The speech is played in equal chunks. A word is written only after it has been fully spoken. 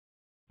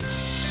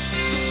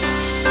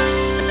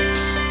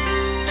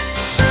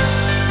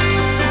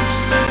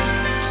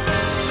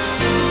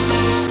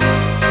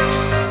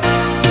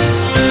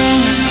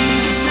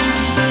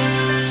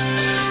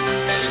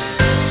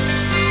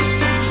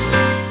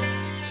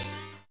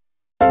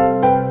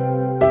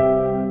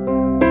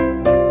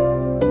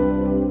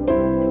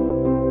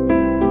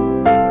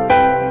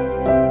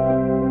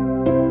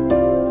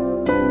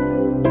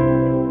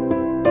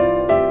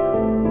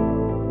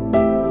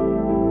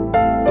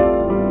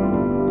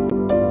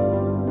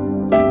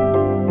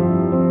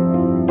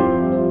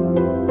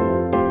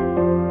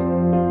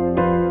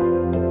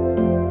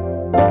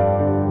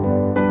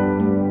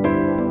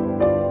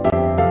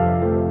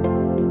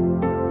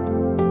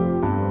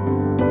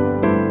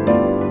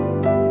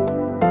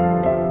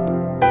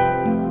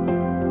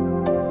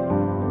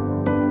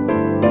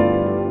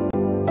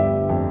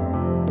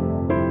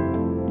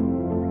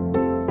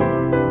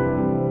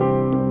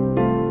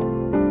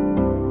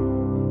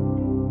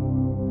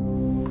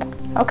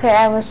Okay,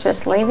 I was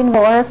just leaving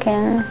work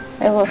and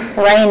it was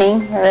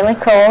raining, really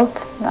cold,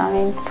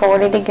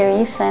 40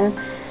 degrees, and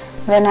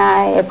when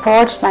I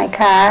approached my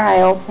car,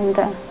 I opened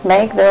the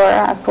back door,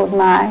 I put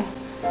my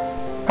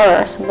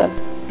purse, the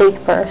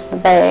big purse, the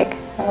bag,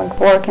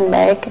 working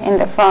bag, in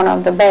the front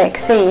of the back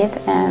seat,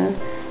 and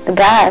the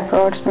guy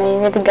approached me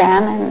with a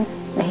gun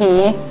and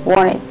he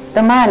wanted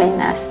the money,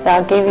 and I said,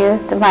 I'll give you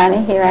the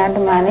money, here are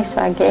the money.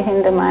 So I gave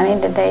him the money.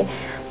 That they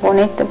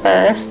wanted the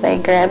purse. They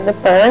grabbed the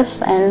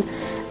purse and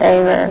they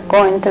were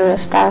going through the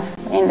stuff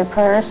in the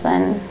purse,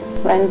 and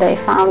when they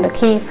found the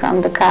key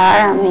from the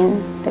car,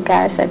 the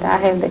guy said, I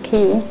have the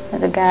key.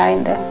 The guy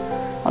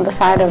on the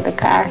side of the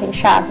car, he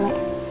shot me.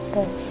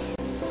 That's,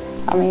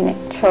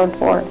 short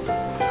words.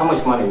 How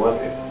much money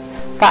was it?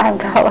 $5.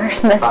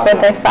 That's $5.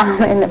 What they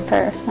found in the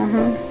purse.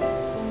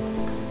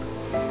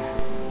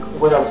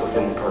 What else was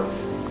in the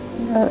purse?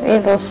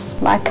 It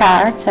was my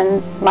cards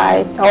and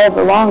my all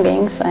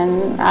belongings,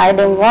 and I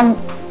didn't want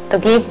to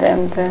give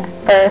them the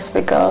purse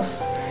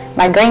because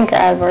my green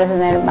card was in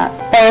there, my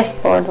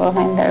passport was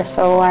in there,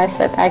 so I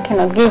said I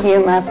cannot give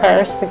you my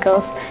purse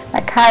because my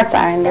cards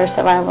are in there.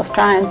 So I was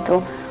trying to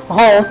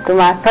hold to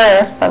my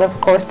purse, but of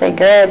course they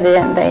grabbed it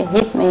and they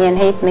hit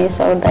me,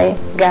 so they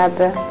got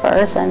the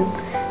purse, and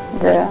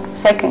the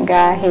second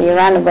guy, he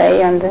ran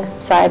away on the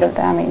side of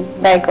the,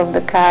 back of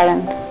the car,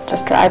 and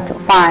just tried to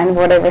find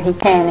whatever he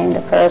can in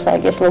the purse, I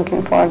guess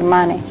looking for the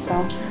money. So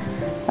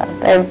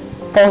there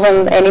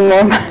wasn't any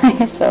more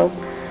money, so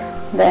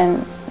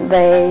then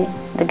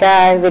the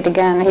guy with the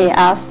gun, he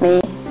asked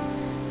me,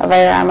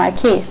 where are my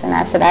keys? And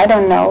I said, I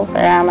don't know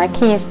where are my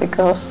keys,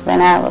 because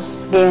when I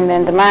was giving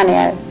them the money,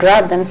 I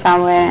dropped them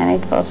somewhere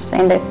and it was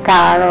in the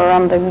car or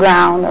on the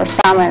ground or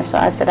somewhere. So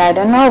I said, I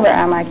don't know where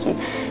are my keys.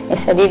 He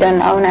said, you don't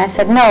know? And I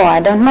said, no,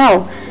 I don't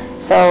know.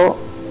 So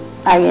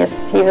I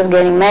guess he was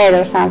getting mad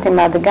or something,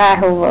 but the guy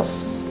who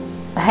was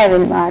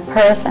having my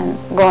purse and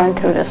going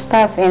through the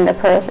stuff in the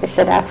purse, he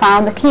said, I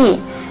found the key.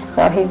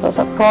 So he was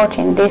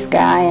approaching this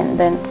guy, and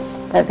then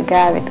the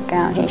guy with the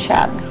gun, he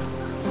shot me.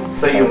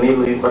 So you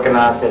immediately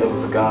recognized that it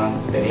was a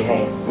gun that he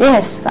had?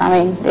 Yes,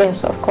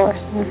 yes, of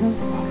course.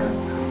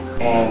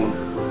 Okay. And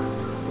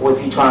was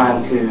he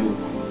trying to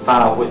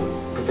find out what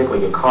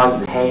particularly your car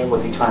you had?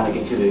 Was he trying to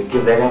get you to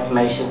give that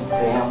information to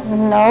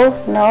him?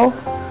 No.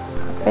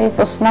 It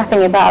was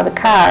nothing about the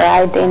car.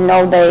 I didn't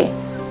know they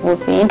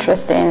would be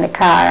interested in the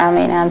car,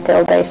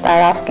 until they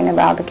started asking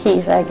about the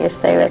keys. I guess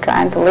they were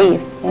trying to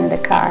leave in the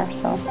car,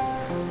 so.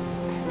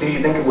 Do you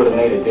think it would have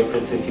made a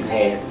difference if you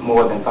had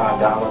more than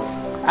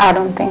 $5? I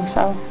don't think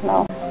so,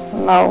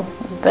 no.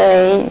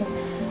 They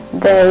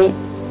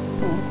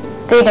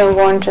didn't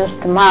want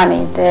just the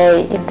money.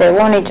 If they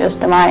wanted just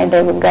the money,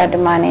 they would get the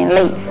money and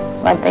leave,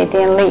 but they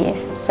didn't leave.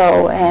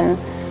 So, and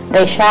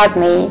they shot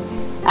me.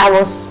 I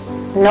was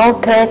no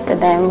threat to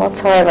them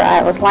whatsoever.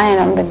 I was lying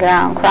on the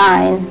ground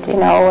crying,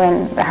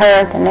 and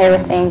hurt and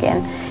everything,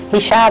 and he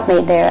shot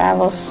me there. I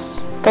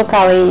was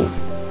totally,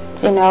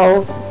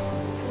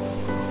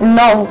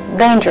 no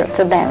danger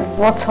to them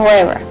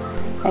whatsoever,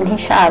 and he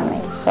shot me.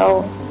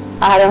 So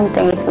I don't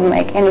think it would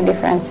make any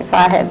difference if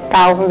I had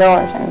 $1,000 in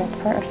that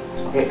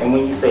purse. Okay, and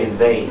when you say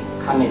they,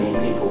 how many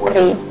people were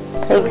there?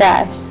 Three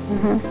guys.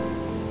 Okay.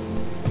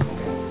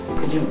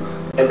 Could you,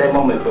 at that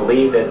moment,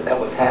 believe that that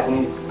was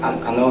happening?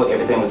 I know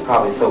everything was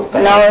probably so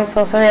fast. No, it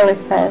was really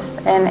fast,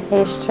 and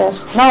it's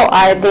just,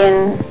 I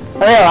didn't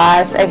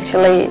realize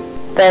actually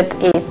that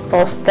it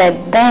was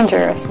that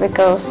dangerous,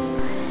 because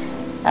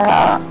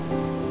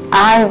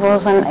I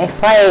wasn't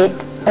afraid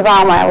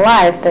about my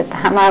life. That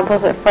time I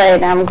was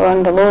afraid I'm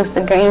going to lose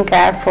the green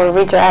card for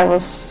which I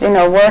was,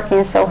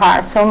 working so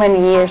hard, so many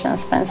years, and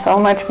spent so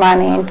much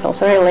money, and it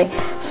was really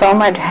so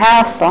much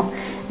hassle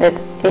that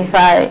if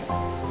I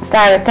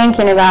started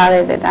thinking about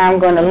it, that I'm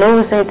going to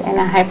lose it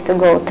and I have to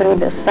go through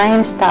the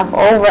same stuff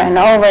over and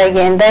over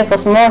again, that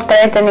was more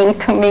threatening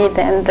to me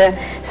than the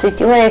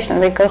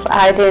situation, because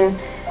I didn't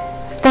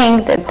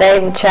think that they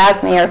would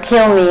shoot me or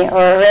kill me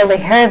or really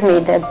hurt me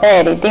that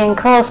bad. It didn't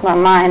cross my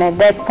mind at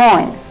that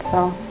point.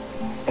 So.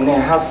 And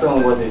then how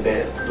soon was it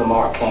that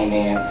Lamar came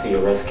in to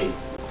your rescue?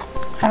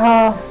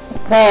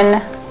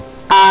 Then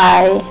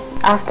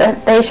after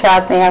they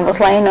shot me, I was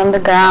laying on the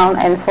ground,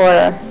 and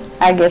for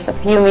I guess a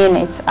few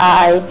minutes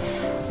I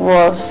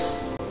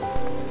was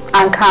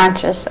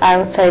unconscious, I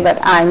would say, but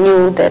I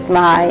knew that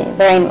my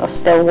brain was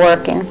still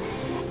working,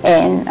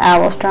 and I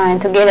was trying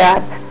to get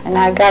up, and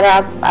I got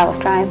up. I was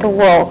trying to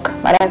walk,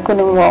 but I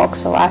couldn't walk,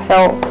 so I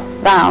fell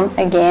down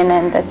again,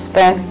 and that's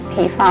when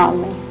he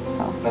found me.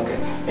 So. Okay,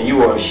 and you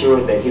were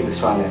assured that he was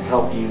trying to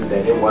help you,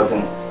 that it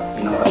wasn't,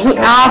 He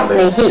asked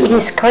me, he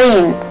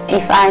screamed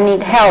if I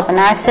need help, and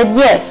I said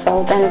yes.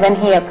 So then when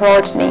he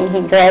approached me,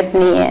 he grabbed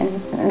me and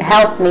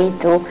helped me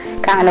to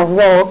kind of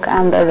walk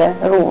under the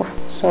roof,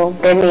 so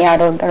get me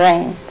out of the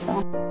rain.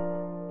 So.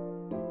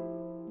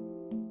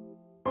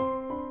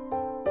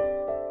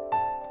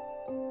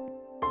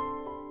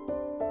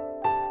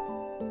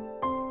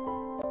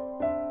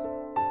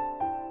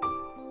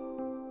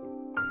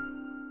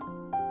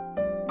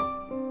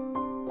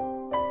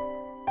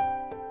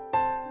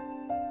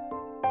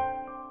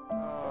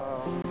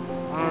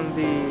 On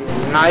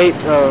the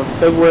night of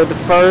February the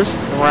 1st,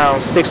 around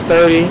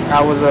 6:30,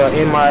 I was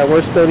in my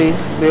work study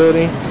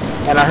building,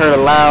 and I heard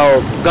a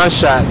loud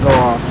gunshot go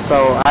off.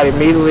 So I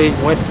immediately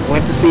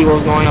went to see what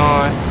was going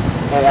on,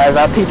 and as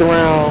I peeked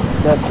around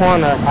that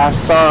corner, I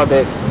saw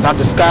that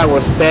Dr. Scott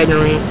was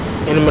staggering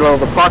in the middle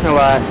of the parking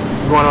lot,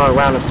 going on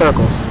around in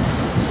circles.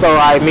 So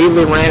I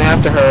immediately ran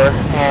after her,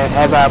 and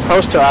as I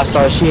approached her, I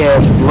saw she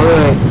had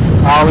blood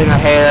all in her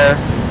hair,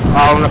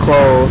 all in her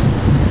clothes.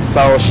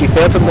 So she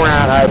fell to the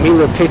ground. I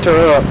immediately picked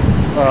her up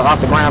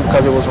off the ground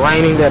because it was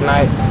raining that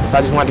night. So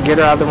I just wanted to get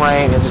her out of the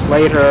rain and just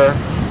laid her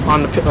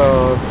on the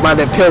by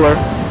that pillar,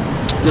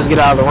 just get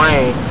out of the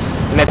rain.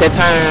 And at that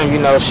time, you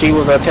know, she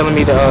was telling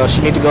me that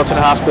she needed to go to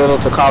the hospital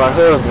to call her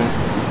husband.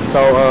 So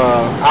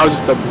I was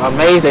just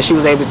amazed that she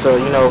was able to,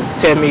 you know,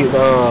 tell me,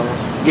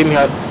 give me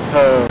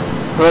her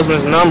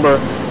husband's number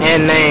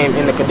and name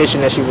in the condition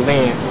that she was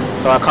in.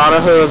 So I called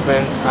her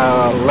husband,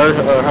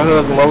 alerted her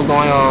husband what was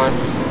going on.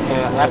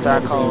 And after I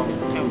called,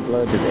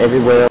 blood just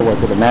everywhere.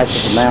 Was it a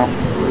massive amount?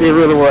 It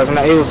really was. And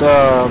it was.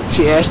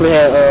 She actually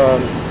had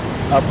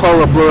a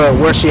pool of blood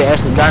where she had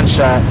actually gotten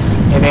shot.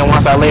 And then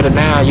once I laid her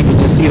down, you could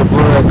just see the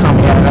blood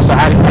coming out. And so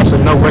I didn't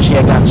actually know where she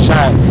had gotten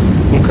shot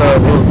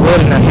because it was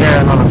blood in her hair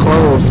and on her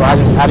clothes. So I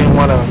didn't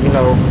want to, you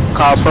know,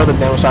 cause further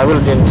damage. So I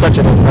really didn't touch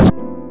her that much.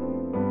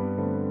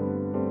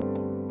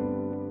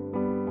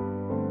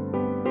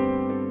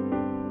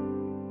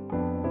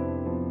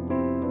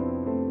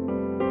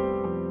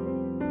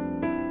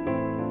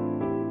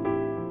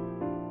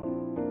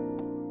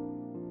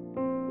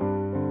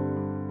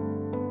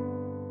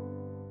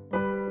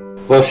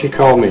 Well, she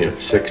called me at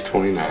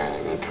 6:29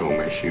 and told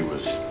me she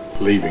was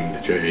leaving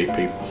the J.A.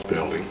 Peoples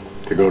building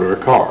to go to her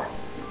car.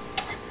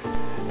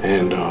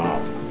 And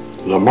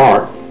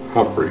Lamar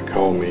Humphrey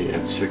called me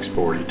at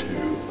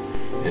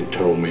 6:42 and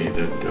told me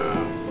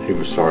that he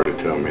was sorry to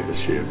tell me that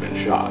she had been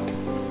shot.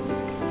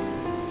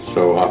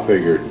 So I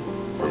figured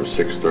from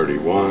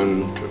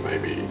 6:31 to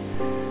maybe,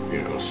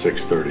 you know,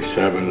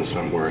 6:37,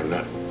 somewhere in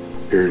that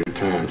period of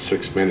time,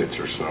 6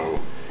 minutes or so,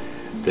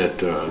 that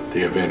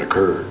the event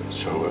occurred.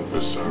 So it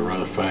was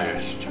rather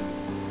fast.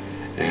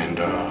 And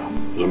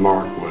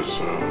Lamarck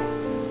was,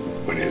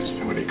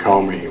 when he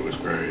called me, he was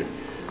very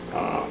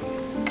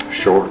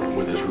short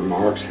with his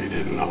remarks. He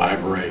didn't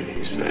elaborate.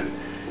 He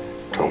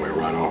told me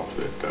right off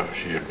that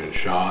she had been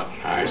shot.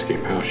 I asked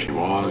him how she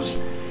was,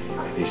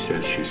 and he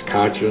said she's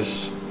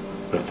conscious,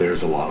 but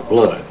there's a lot of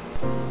blood.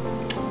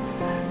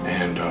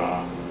 And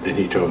then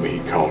he told me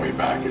he'd call me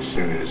back as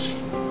soon as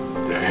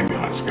the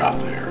ambulance got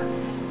there,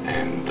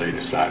 and they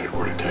decided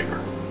where to take her.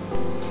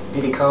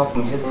 Did he call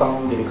from his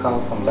phone? Did he call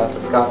from Dr.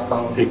 Scott's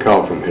phone? He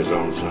called from his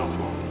own cell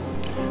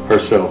phone. Her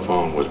cell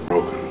phone was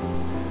broken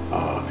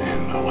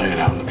and laying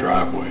out in the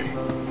driveway,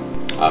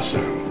 I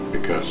assume,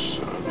 because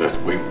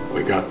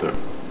we got the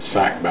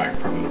sack back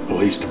from the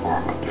police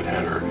department that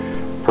had her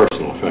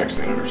personal effects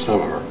in it, or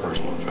some of her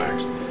personal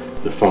effects.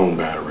 The phone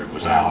battery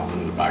was out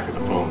and the back of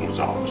the phone was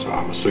off, so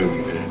I'm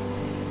assuming that it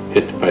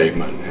hit the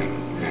pavement and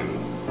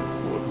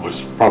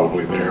was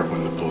probably there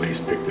when the police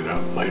picked it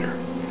up later.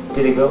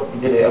 Did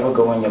it ever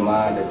go in your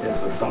mind that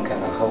this was some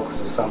kind of hoax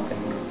or something?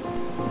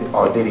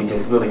 Or did he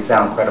just really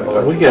sound credible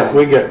at the time?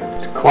 We get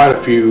quite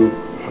a few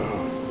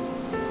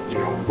you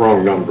know,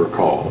 wrong number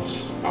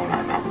calls on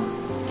our number.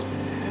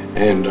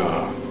 And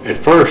at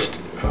first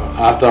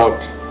I thought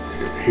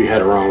he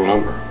had a wrong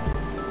number.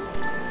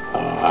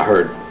 I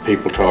heard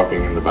people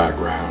talking in the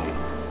background.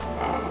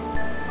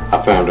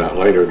 I found out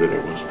later that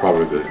it was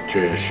probably the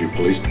JSU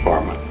Police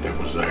Department that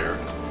was there.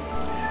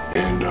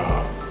 And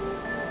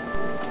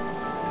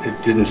it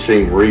didn't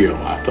seem real.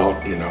 I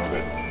thought, you know,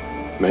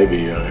 that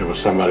maybe it was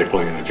somebody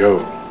playing a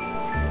joke.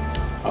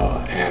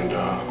 And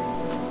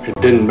it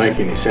didn't make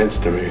any sense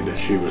to me that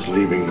she was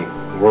leaving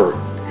work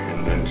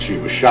and then she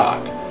was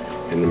shot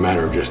in the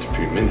matter of just a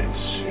few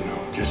minutes. You know,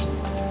 just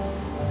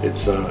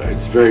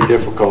it's very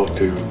difficult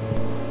to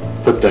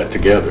put that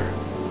together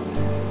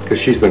because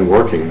she's been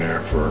working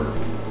there for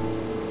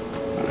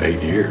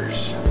 8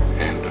 years,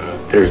 and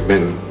there's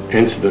been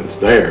incidents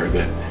there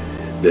that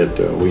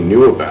we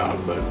knew about,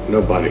 but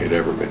nobody had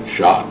ever been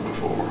shot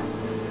before.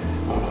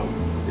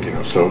 You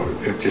know, so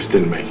it just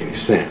didn't make any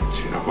sense.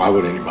 You know, why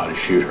would anybody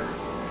shoot her?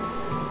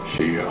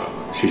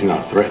 She's not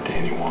a threat to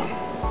anyone.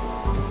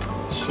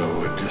 So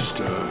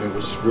it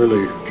was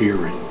really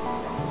eerie.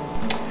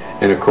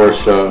 And of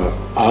course,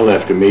 I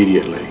left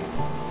immediately,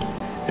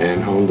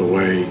 and on the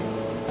way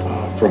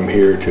from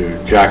here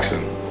to Jackson,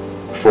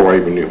 before I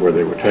even knew where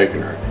they were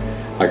taking her,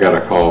 I got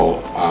a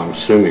call, I'm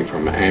assuming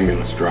from an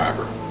ambulance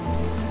driver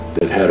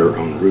that had her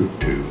en route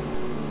to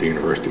the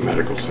University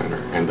Medical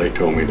Center, and they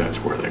told me that's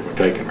where they were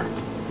taking her.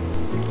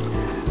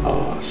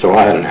 So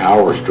I had an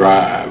hour's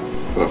drive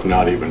of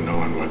not even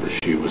knowing whether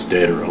she was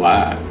dead or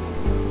alive.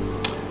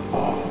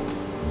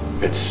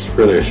 It's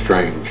really a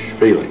strange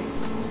feeling,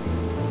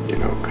 you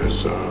know,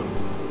 because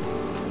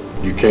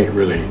you can't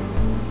really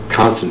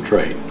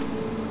concentrate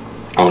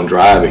on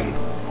driving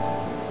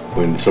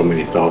when so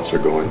many thoughts are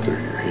going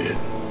through your head.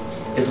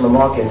 Is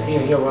Lamarck, is he a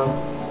hero?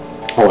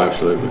 Oh,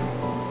 absolutely.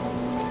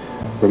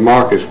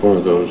 Lamarck is one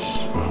of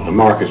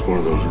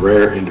those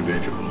rare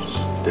individuals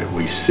that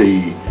we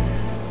see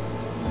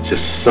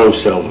just so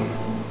seldom.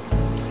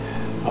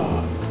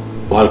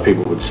 A lot of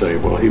people would say,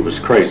 well, he was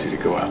crazy to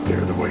go out there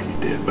the way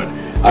he did, but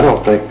I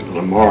don't think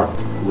Lamarck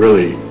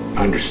really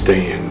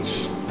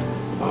understands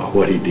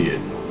what he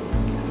did.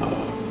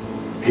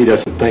 He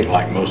doesn't think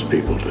like most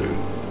people do.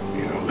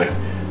 You know, that,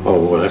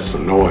 oh, well, that's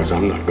some noise,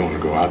 I'm not going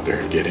to go out there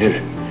and get in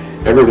it.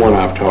 Everyone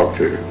I've talked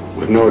to,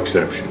 with no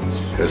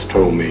exceptions, has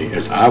told me,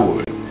 as I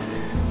would,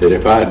 that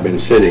if I had been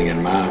sitting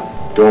in my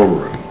dorm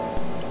room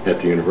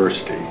at the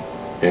university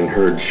and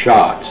heard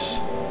shots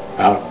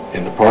out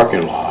in the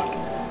parking lot,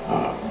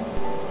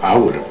 I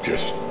would have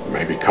just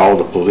maybe called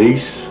the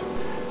police.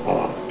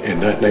 In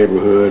that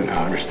neighborhood,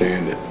 I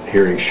understand that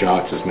hearing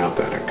shots is not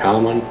that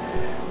uncommon.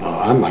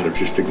 I might have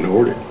just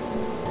ignored it.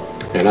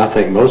 And I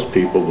think most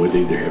people would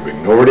either have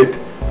ignored it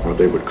or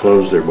they would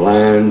close their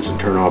blinds and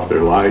turn off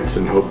their lights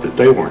and hope that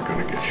they weren't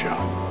going to get shot.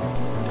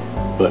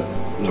 But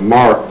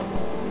Lamarck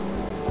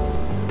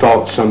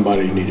thought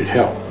somebody needed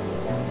help.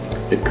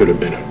 It could have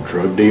been a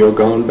drug deal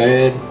gone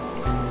bad.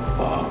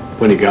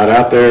 When he got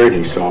out there and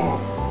he saw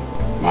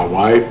my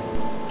wife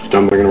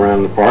stumbling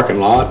around the parking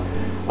lot,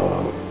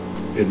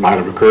 it might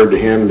have occurred to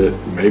him that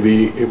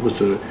maybe it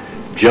was a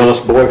jealous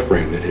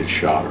boyfriend that had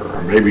shot her,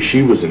 or maybe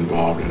she was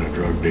involved in a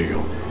drug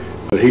deal.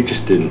 But he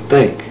just didn't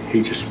think.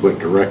 He just went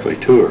directly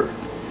to her.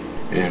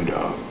 And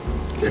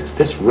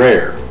that's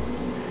rare.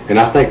 And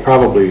I think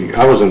probably,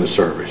 I was in the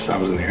service, I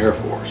was in the Air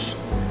Force,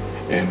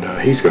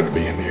 and he's going to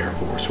be in the Air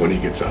Force when he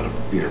gets out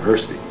of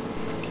university.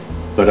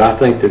 But I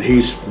think that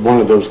he's one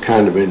of those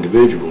kind of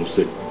individuals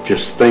that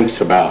just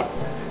thinks about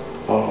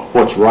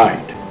what's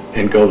right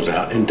and goes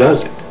out and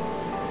does it.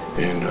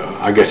 And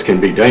I guess can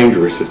be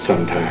dangerous at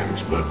some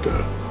times, but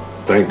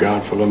thank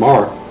God for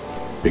Lamarck,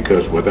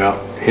 because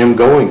without him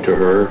going to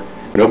her,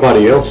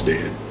 nobody else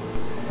did.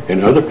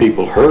 And other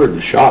people heard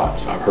the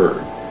shots, I've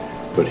heard,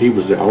 but he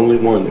was the only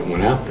one that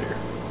went out there.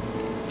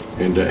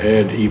 And to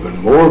add even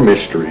more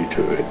mystery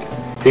to it,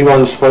 he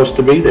wasn't supposed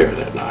to be there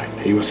that night.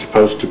 He was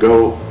supposed to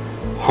go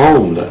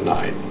home that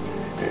night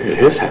at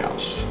his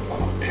house,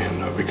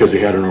 and because he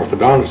had an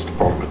orthodontist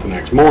appointment the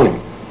next morning.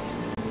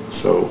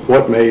 So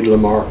what made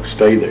Lamarck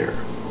stay there?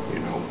 You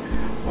know,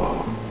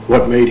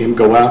 what made him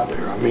go out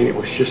there? I mean, it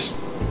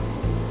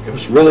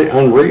was really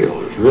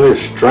unreal. It was really a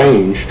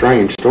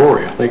strange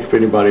story. I think if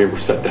anybody ever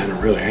sat down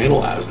and really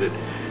analyzed it,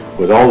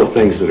 with all the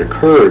things that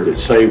occurred that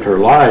saved her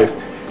life,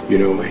 you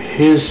know,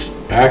 his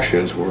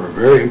actions were a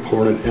very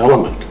important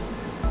element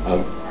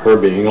of her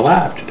being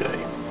alive today.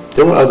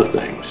 There were other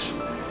things,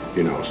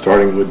 you know,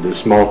 starting with the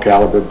small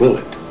caliber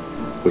bullet,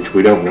 which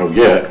we don't know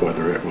yet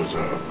whether it was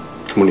a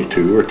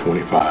 22 or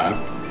 25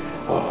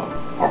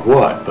 or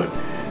what, but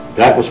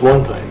that was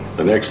one thing.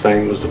 The next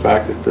thing was the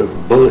fact that the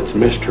bullets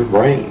missed her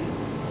brain.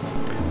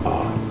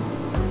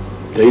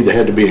 They either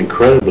had to be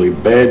incredibly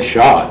bad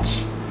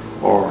shots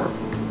or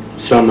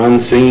some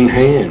unseen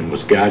hand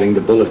was guiding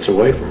the bullets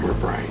away from her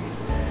brain.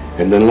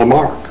 And then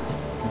Lamarck.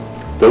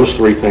 Those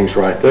three things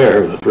right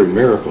there are the three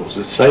miracles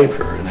that saved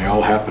her, and they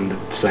all happened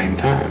at the same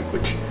time,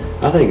 which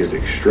I think is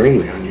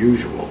extremely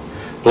unusual.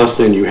 Plus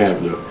then you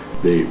have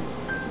the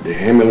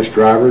ambulance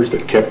drivers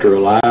that kept her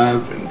alive,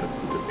 and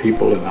the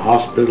people in the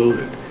hospital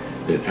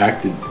that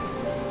acted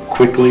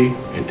quickly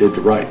and did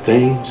the right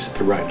things at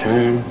the right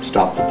time,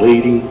 stopped the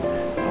bleeding,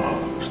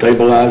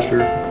 stabilized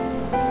her.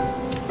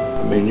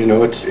 I mean, you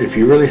know, if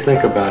you really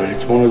think about it,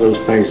 it's one of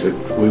those things that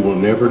we will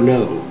never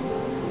know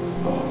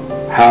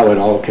how it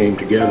all came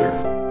together.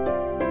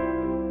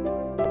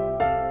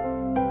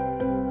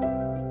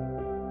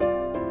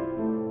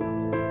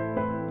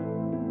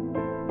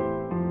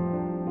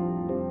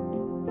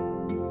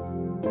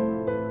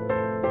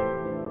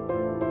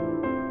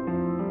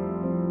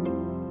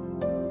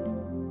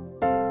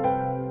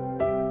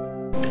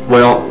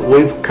 Well,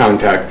 we've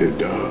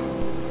contacted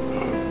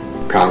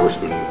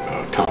Congressman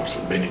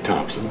Benny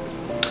Thompson,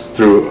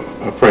 through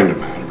a friend of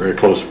mine, a very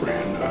close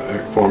friend,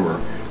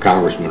 former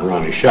Congressman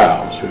Ronnie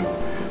Shiles,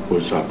 who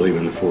was, I believe,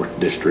 in the 4th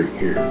District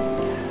here.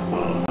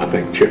 I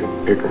think Chip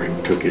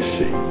Pickering took his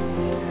seat.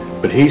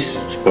 But he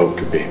spoke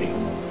to Benny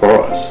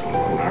for us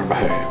on our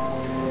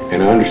behalf.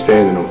 And I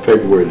understand that on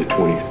February the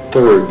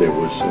 23rd, there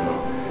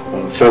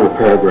was several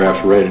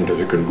paragraphs read into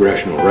the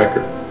congressional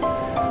record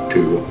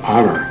to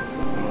honor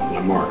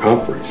Mark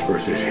Humphreys for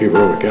his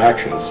heroic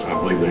actions. I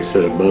believe they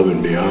said above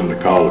and beyond the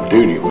call of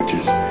duty, which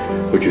is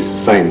the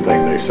same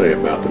thing they say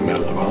about the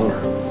Medal of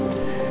Honor.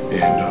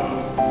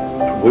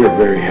 And we're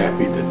very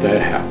happy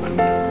that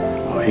happened.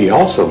 He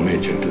also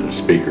mentioned to the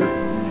Speaker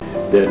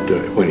that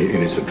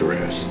in his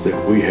address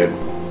that we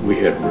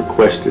had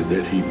requested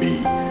that he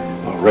be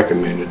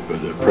recommended for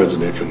the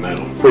Presidential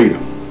Medal of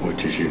Freedom,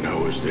 which, as you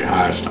know, is the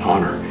highest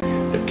honor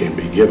that can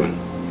be given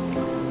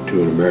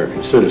to an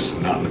American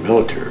citizen, not in the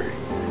military.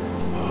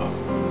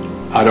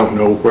 I don't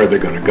know where they're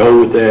going to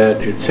go with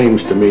that. It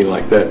seems to me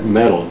like that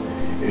medal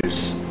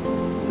is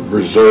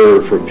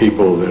reserved for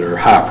people that are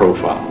high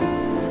profile,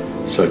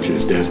 such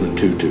as Desmond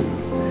Tutu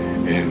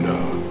and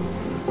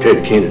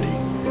Ted Kennedy,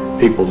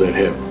 people that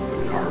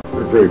are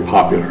very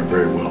popular and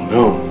very well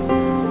known.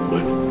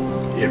 But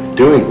if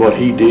doing what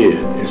he did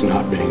is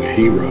not being a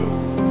hero,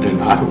 then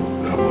I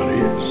don't know what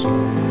is.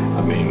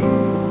 I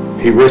mean,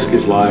 he risked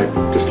his life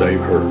to save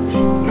hers,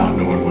 not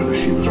knowing whether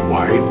she was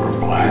white or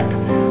black,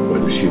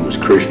 whether she was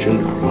Christian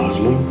or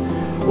Muslim,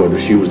 whether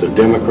she was a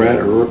Democrat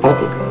or a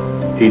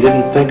Republican. He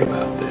didn't think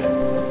about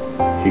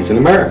that. He's an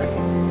American.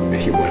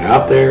 And he went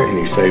out there and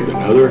he saved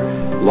another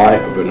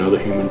life of another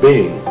human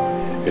being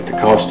at the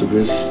cost of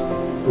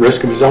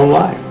risk of his own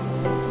life.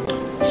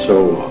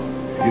 So,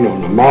 you know,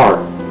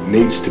 Lamar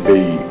needs to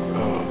be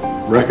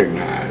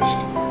recognized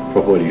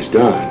for what he's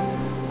done.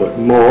 But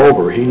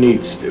moreover,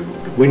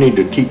 we need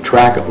to keep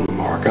track of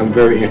Lamar. I'm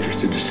very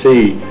interested to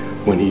see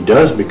when he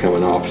does become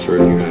an officer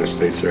in the United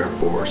States Air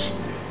Force,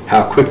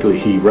 how quickly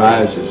he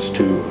rises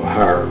to a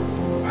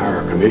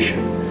higher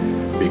commission.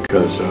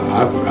 Because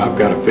I've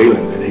got a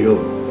feeling that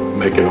he'll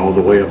make it all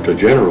the way up to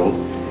general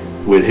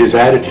with his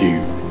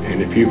attitude.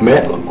 And if you've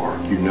met Lamar,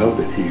 you know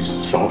that he's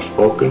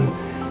soft-spoken,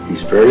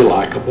 he's very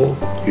likable,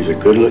 he's a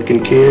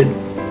good-looking kid.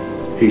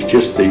 He's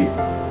just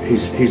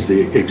he's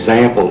the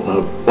example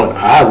of what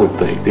I would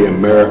think the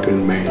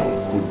American male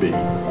would be.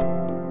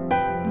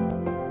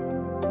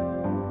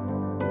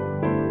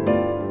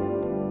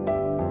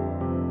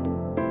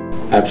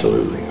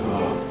 Absolutely.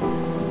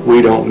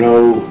 We don't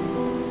know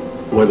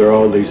whether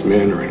all these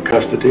men are in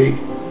custody.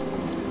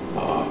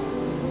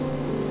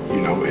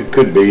 You know, it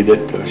could be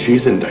that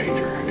she's in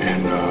danger.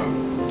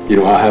 And, you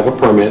know, I have a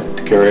permit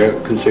to carry a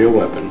concealed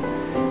weapon,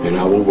 and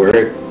I will wear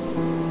it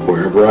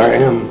wherever I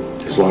am,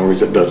 as long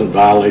as it doesn't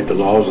violate the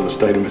laws of the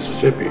state of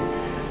Mississippi.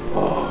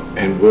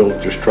 And we'll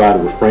just try to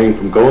refrain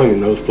from going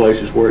in those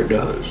places where it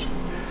does.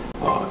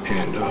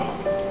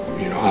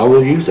 You know, I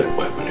will use that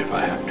weapon if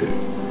I have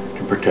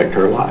to protect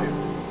her life,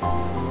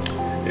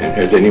 and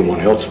as anyone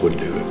else would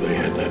do if they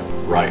had that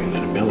right and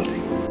that ability.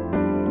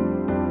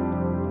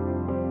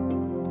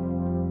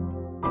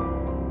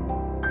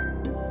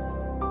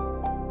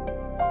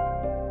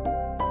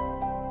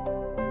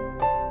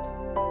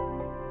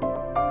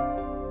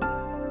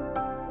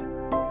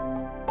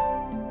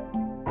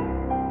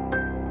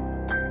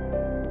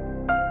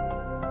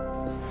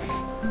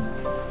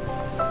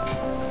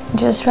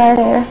 Just right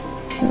there,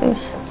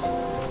 this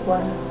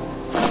one.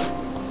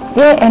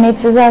 Yeah, and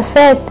it's, as I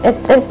said,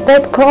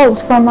 that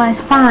close from my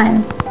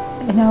spine,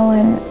 you know,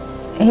 and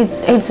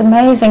it's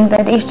amazing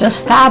that it's just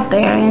stopped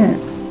there, and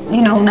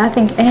you know,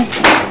 nothing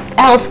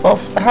else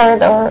was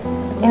hurt or,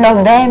 you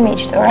know,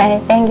 damaged or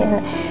anything.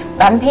 And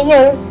I'm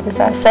here, as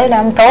I said,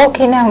 I'm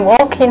talking, I'm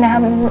walking,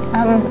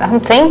 I'm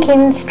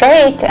thinking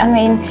straight. I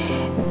mean,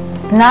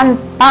 none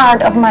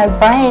part of my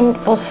brain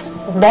was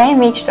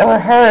damaged or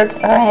hurt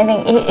or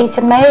anything. It's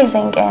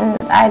amazing, and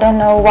I don't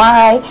know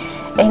why,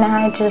 and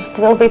I just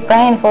will be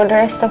praying for the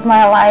rest of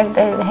my life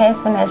that it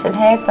happened as it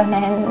happened.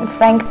 And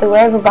thank to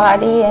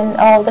everybody and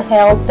all the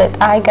help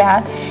that I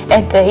got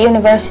at the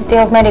University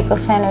of Medical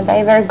Center.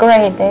 They were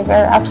great, they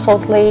were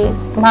absolutely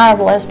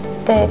marvelous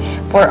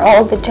for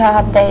all the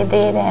job they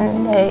did,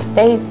 and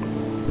they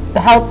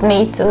helped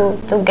me to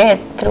get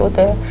through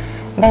the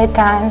bad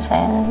times,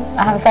 and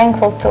I'm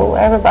thankful to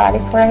everybody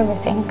for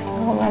everything.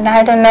 So, and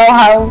I don't know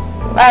how,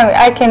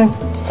 I can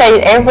say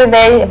it every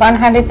day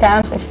 100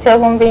 times, it still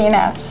won't be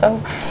enough. So.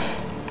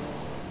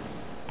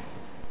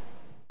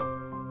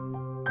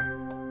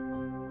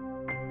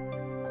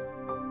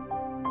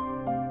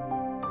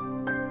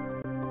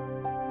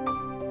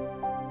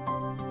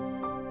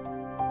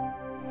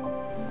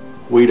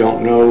 We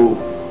don't know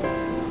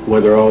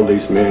whether all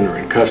these men are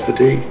in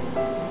custody.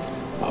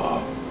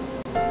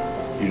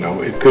 You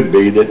know, it could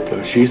be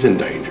that she's in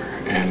danger.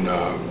 And,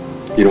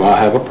 you know, I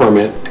have a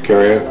permit to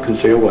carry a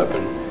concealed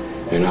weapon,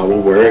 and I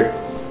will wear it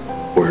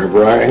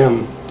wherever I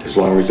am, as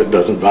long as it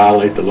doesn't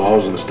violate the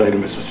laws of the state of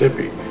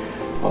Mississippi.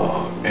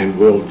 And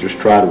we'll just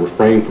try to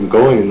refrain from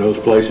going in those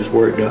places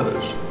where it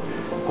does.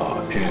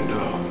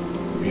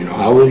 You know,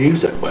 I will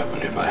use that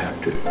weapon if I have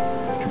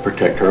to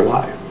protect her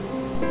life,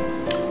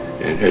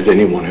 and as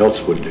anyone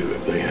else would do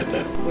if they had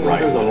that right.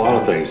 There's a lot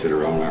of things that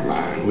are on our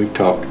mind. We've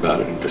talked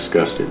about it and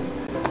discussed it.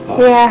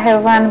 Yeah, I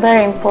have one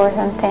very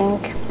important thing.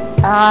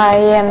 I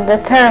am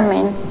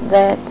determined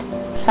that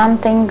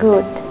something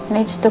good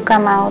needs to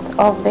come out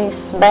of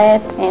this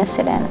bad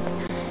incident,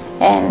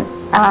 and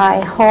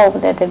I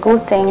hope that a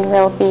good thing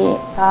will be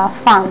a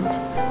fund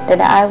that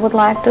I would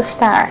like to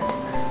start,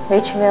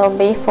 which will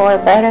be for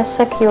better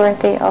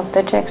security of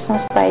the Jackson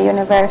State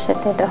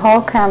University, the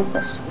whole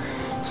campus.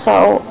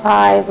 So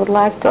I would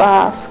like to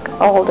ask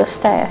all the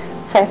staff,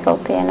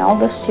 faculty, and all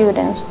the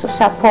students to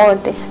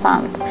support this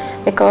fund,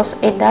 because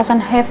it doesn't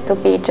have to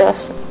be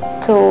just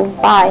to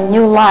buy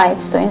new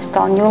lights, to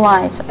install new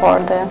lights or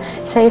the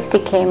safety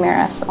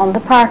cameras on the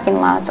parking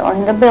lots or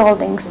in the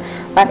buildings,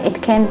 but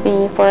it can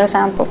be, for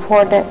example,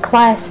 for the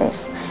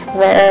classes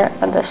where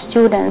the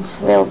students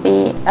will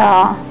be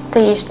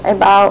taught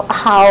about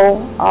how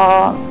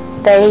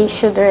they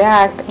should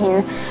react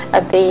in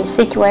the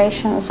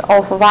situations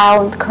of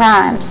violent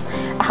crimes,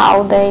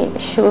 how they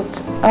should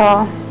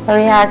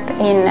react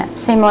in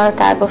similar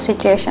type of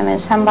situation when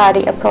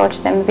somebody approach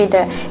them with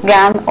a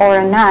gun or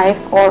a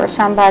knife, or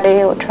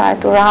somebody will try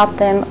to rob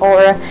them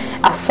or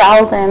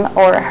assault them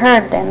or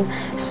hurt them.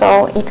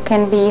 So it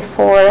can be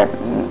for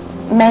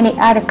many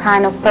other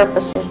kind of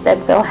purposes that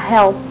will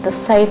help the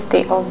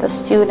safety of the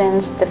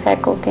students, the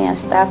faculty and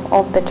staff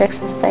of the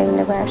Jackson State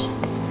University.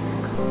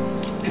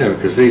 Yeah,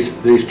 because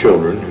these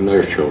children, and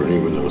their children,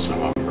 even though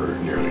some of them are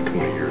nearly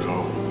 20 years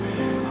old,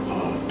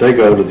 they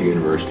go to the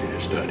university to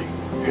study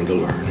and to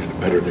learn and to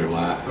better their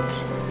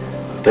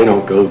lives. They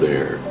don't go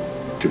there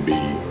to be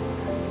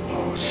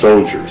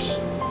soldiers.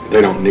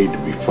 They don't need to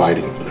be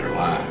fighting for their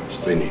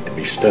lives. They need to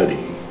be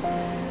studying.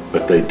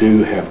 But they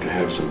do have to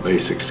have some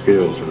basic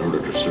skills in order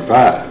to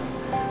survive.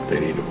 They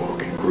need to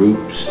walk in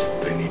groups.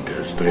 They need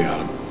to stay out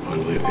of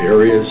unlit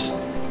areas.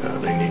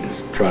 They need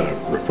to try to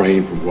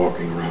refrain from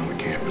walking around the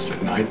campus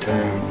at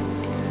nighttime.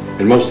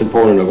 And most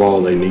important of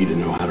all, they need to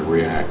know how to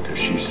react, as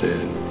she said,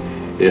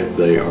 if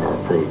they are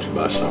approached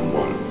by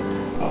someone,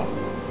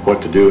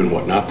 what to do and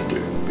what not to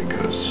do,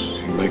 because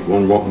you make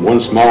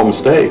one small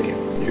mistake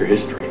in your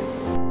history.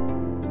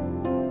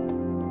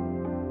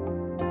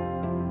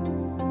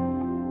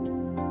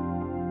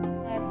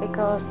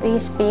 Because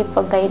these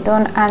people, they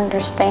don't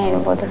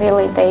understand what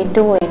really they're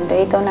doing.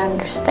 They don't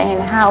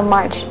understand how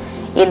much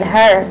it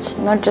hurts,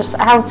 not just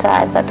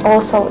outside but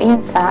also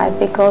inside,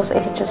 because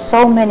it's just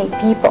so many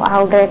people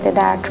out there that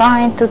are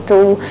trying to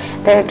do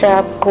their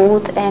job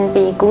good and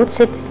be good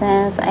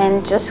citizens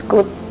and just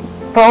good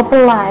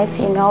proper life,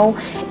 you know,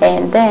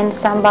 and then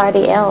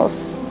somebody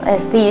else,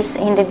 as these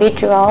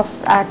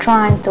individuals, are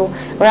trying to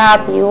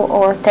rob you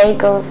or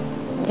take off,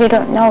 you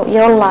don't know,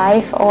 your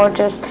life, or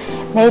just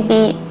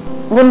maybe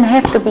wouldn't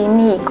have to be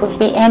me, could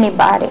be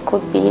anybody,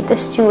 could be the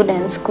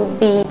students, could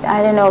be,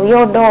 I don't know,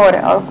 your daughter,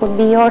 or could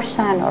be your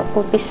son, or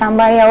could be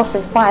somebody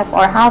else's wife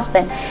or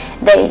husband.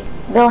 They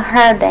will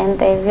hurt them,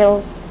 they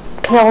will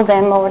kill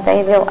them, or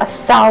they will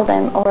assault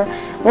them, or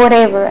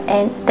whatever,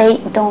 and they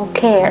don't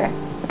care.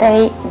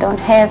 They don't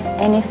have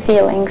any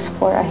feelings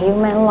for a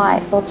human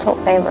life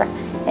whatsoever,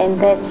 and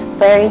that's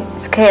very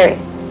scary.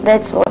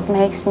 That's what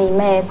makes me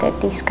mad, that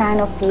these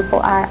kind of people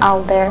are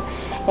out there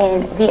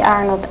and we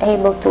are not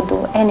able to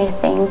do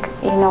anything,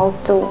 you know,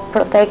 to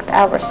protect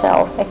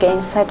ourselves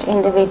against such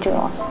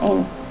individuals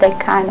in that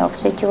kind of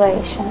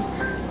situation.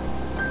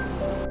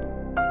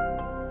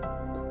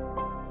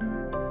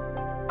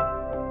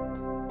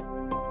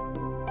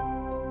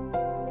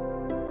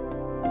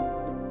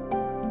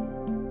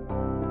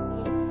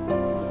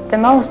 The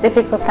most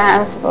difficult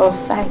times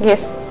was, I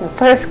guess, the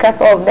first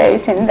couple of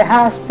days in the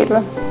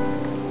hospital.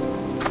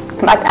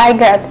 But I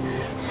got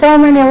so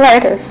many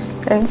letters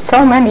and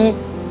so many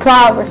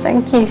flowers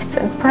and gifts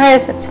and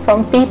presents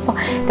from people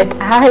that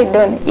I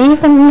don't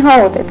even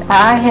know, that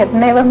I have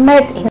never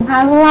met in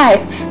my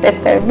life,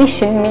 that were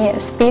wishing me a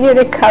speedy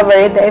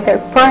recovery. They were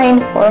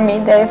praying for me,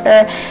 they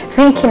were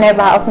thinking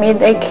about me,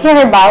 they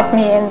care about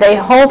me, and they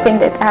hoping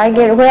that I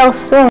get well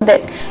soon,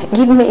 that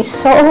give me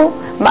so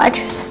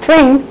much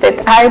strength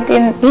that I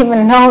didn't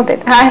even know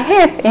that I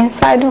have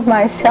inside of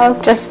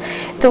myself, just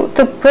to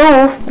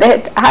prove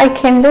that I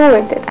can do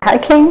it, that I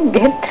can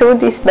get through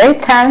these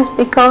bad times,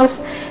 because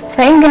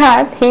thank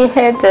God He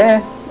had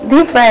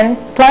different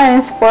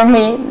plans for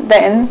me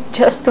than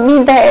just to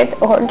be dead,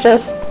 or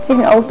just, you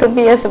know, to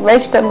be as a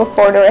vegetable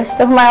for the rest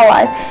of my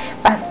life.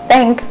 But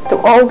thank to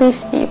all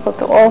these people,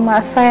 to all my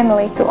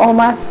family, to all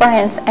my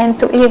friends, and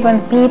to even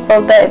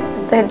people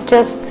that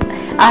just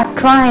are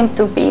trying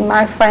to be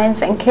my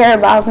friends and care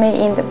about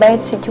me in the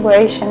bad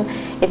situation.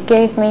 It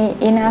gave me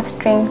enough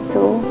strength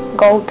to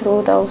go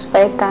through those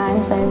bad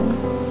times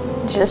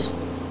and just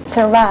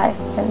survive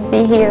and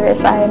be here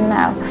as I am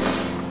now.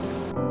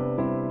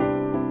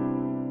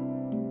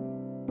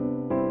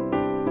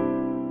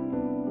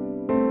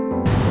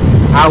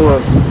 I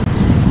was,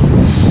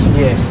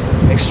 yes,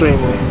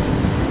 extremely.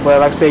 But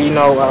like I said, you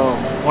know,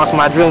 once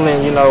my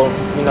adrenaline, you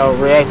know,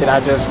 reacted, I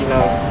just, you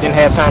know, didn't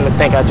have time to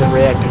think. I just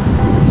reacted.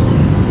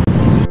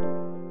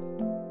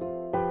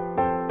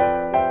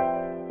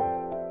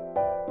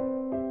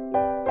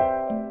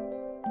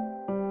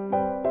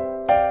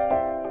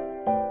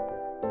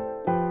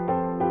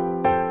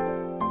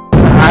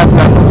 I've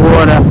gotten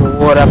award after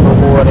award after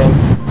award, and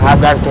I've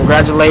got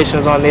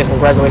congratulations on this,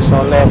 congratulations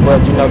on that.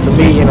 But you know, to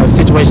me, in a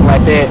situation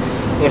like that,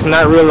 it's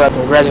not really a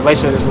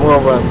congratulations. It's more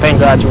of a thank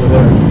God you were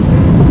there.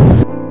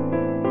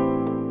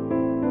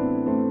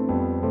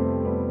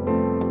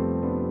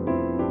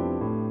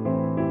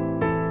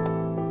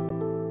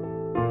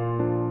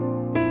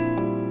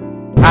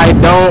 I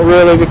don't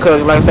really,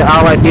 because like I said,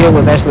 all I did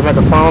was actually make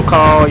a phone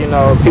call. You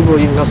know, people,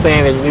 you know,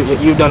 saying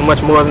that you've done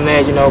much more than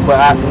that. You know,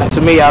 but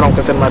to me, I don't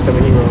consider myself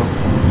a hero.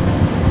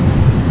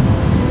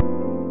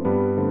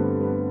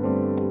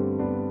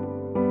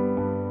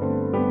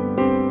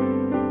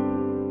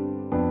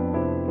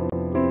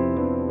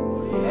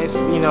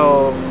 You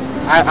know,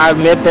 I've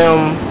met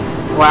them.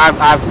 Well,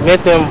 I've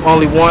met them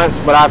only once,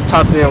 but I've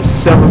talked to them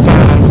several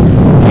times.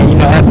 And you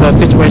know, after a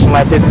situation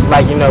like this, it's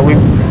like, you know, we're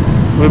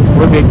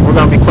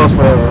gonna be close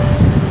forever.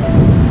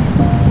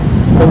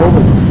 So So what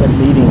was the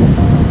meeting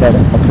that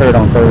occurred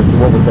on Thursday?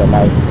 What was that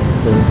like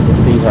to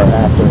see her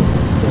after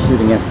the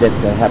shooting incident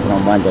that happened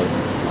on Monday?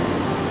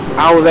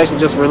 I was actually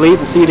just relieved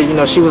to see that, you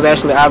know, she was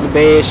actually out of the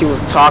bed. She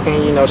was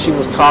talking, you know, she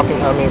was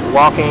talking, I mean,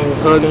 walking,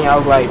 hugging. I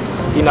was like,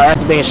 you know,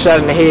 after being shot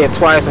in the head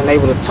twice and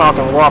able to talk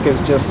and walk is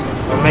just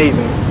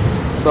amazing.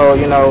 So,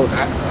 you know,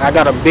 I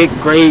got a big,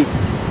 great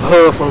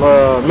hug from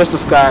Mr.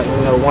 Scott, you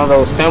know, one of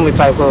those family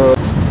type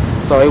hugs.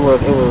 So it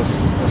was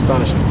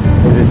astonishing.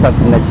 Is it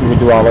something that you would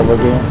do all over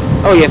again?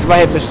 Oh yes, if I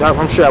had to,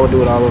 I'm sure I would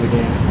do it all over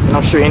again. And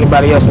I'm sure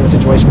anybody else in the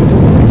situation would do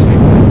the same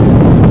thing.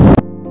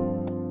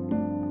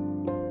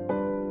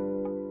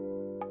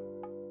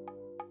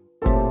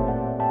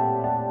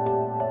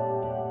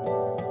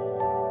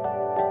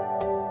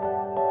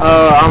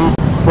 I'm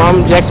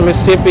from Jackson,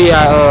 Mississippi.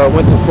 I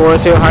went to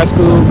Forest Hill High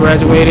School,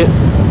 graduated.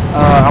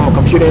 I'm a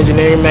computer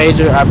engineering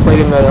major. I played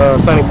in the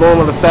Sonny Boom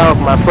of the South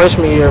my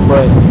freshman year,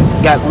 but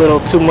got a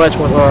little too much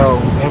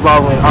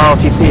involved in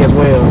ROTC as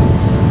well.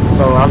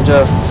 So I'm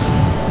just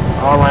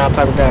all-around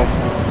type of guy.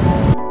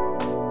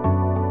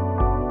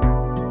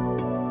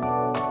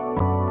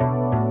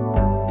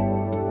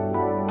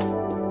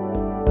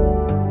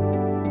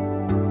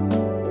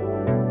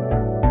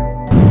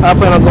 I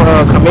plan on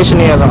going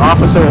commissioning as an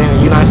officer in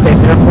the United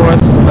States Air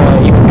Force,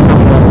 even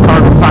becoming a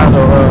cargo pilot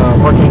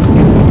or working in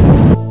community.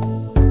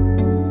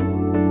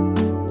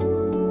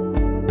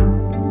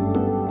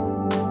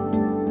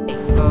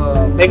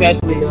 They've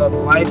actually, the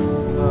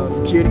lights,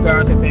 security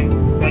guards have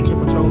been back here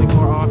patrolling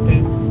more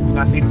often, and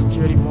I see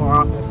security more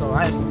often, so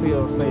I actually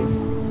feel safe.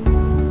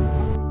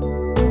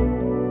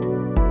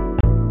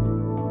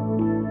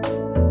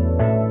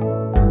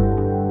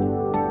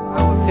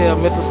 Tell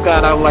Mr.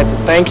 Scott I would like to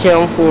thank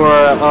him for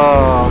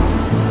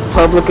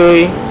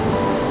publicly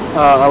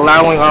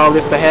allowing all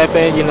this to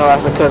happen. You know,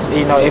 because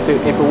you know, if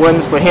it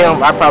wasn't for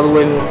him, I probably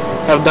wouldn't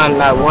have done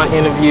not one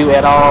interview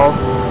at all.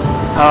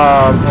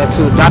 And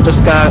to Dr.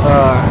 Scott,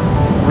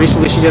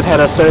 recently she just had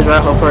her surgery.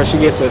 I hope she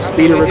gets a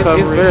speedy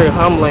recovery. It's very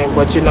humbling,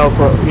 but you know,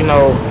 for in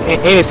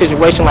any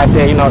situation like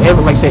that, you know,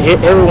 like I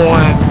said,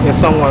 everyone is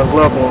someone's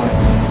loved one.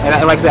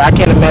 And like I said, I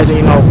can't imagine,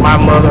 you know, my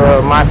mother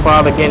or my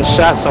father getting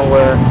shot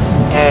somewhere,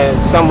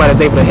 and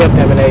somebody's able to help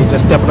them, and they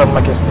just step it up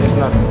like it's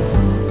nothing.